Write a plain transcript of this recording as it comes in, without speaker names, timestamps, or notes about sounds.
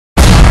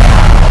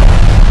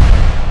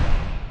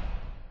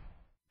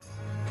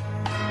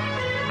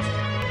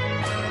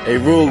Hey,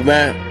 Rug,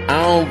 man,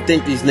 I don't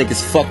think these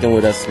niggas fucking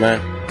with us,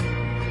 man.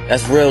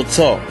 That's real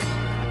talk.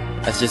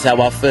 That's just how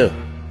I feel.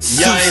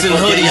 Y'all ain't fucking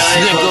with me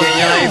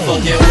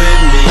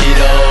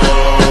though.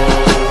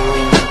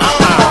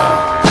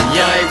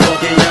 Y'all ain't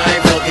fucking.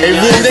 Hey,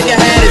 Rug, they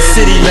can have this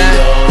city, man.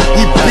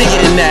 We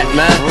bigger than that,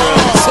 man.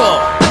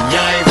 Talk.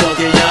 Y'all ain't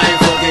fucking.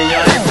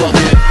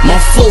 My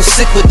flow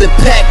sick with the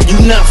pack,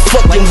 you not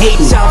fucking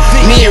hating.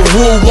 Me and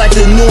Rug like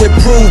the new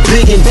improved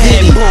Big and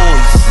Diddy.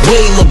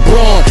 Way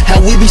LeBron,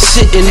 how we be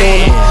shitting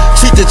on him.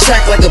 Treat the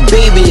track like a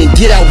baby and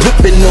get out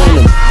whipping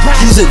on him.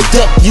 Use a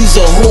duck, use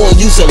a horn,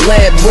 use a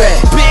lab rat.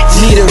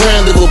 Need a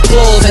round of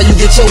applause, how you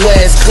get your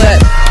ass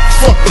clapped.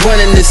 Fuck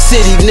running the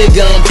city,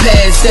 nigga, I'm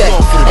past that.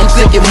 I'm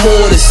thinking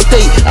more of the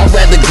state, I'd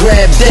rather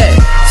grab that.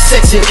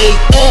 Section 8,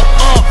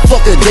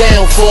 fuck a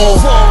downfall.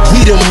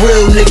 We them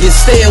real niggas,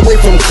 stay away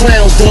from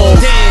clown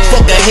dogs.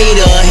 Fuck a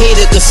hater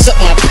could suck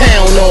my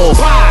pound off.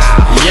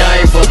 Y'all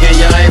ain't fucking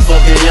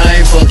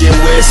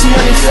with me.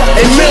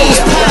 Hey, Mills,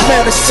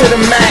 matters to the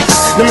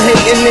max. Them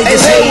hating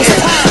niggas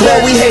hating, well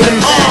we hate them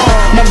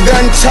back. My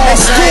gun talk,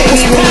 I ain't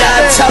even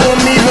gotta tell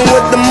them. Even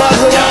with the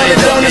muzzle on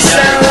it, don't it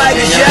sound like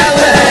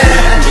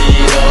yelling?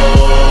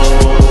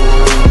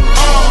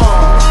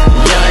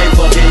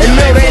 Hey,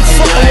 Mill, they ain't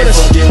fucking with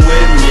us.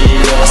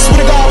 I swear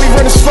to God, we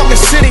run this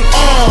fucking city.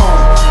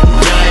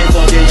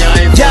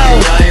 Yo,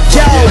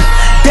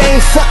 they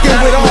ain't fucking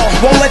with all.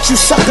 Won't let you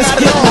suckers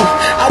get on.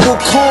 I will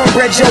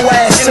cornbread your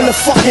ass in a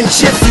fucking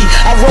jiffy.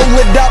 I roll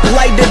it up,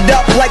 light it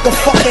up like a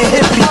fucking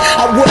hippie.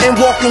 I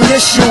wouldn't walk in your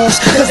shoes,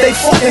 cause they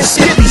fucking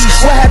skippies.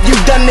 What have you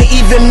done to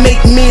even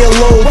make me a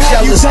little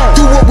jealous?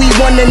 Do what we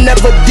want and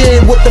never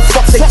did, what the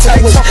fuck they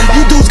tell us?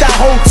 You dudes got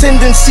whole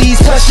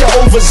tendencies, plus you're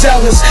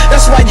overzealous.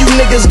 That's why you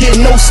niggas get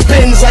no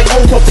spins like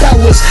old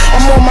propellers.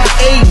 I'm on my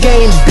A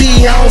game,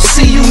 B, I don't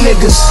see you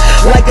niggas.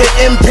 Like an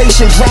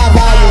impatient driver,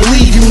 I will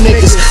leave you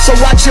niggas. So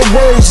watch your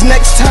words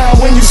next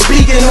time when you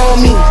speaking on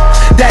me.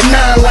 That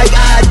 9 like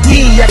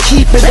ID, I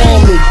keep it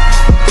on me.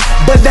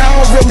 But I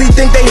don't really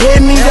think they hear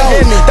me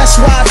though. That's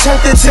why I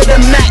turned it to the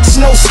max,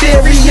 no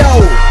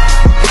stereo.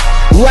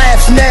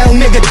 Laugh now,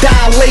 nigga,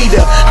 die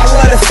later. I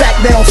love the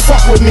fact they don't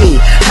fuck with me.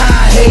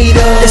 Hi,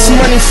 hater. It's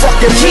money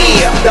fucking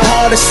me. The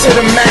hardest to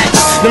the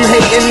max. Them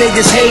hating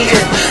niggas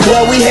hating.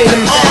 Well, we hate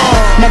them.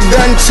 My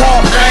gun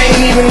talk, I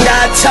ain't even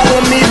gotta tell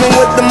them. Even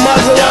with the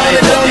muzzle on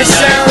it, don't it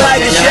sound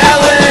like it's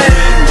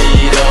yelling?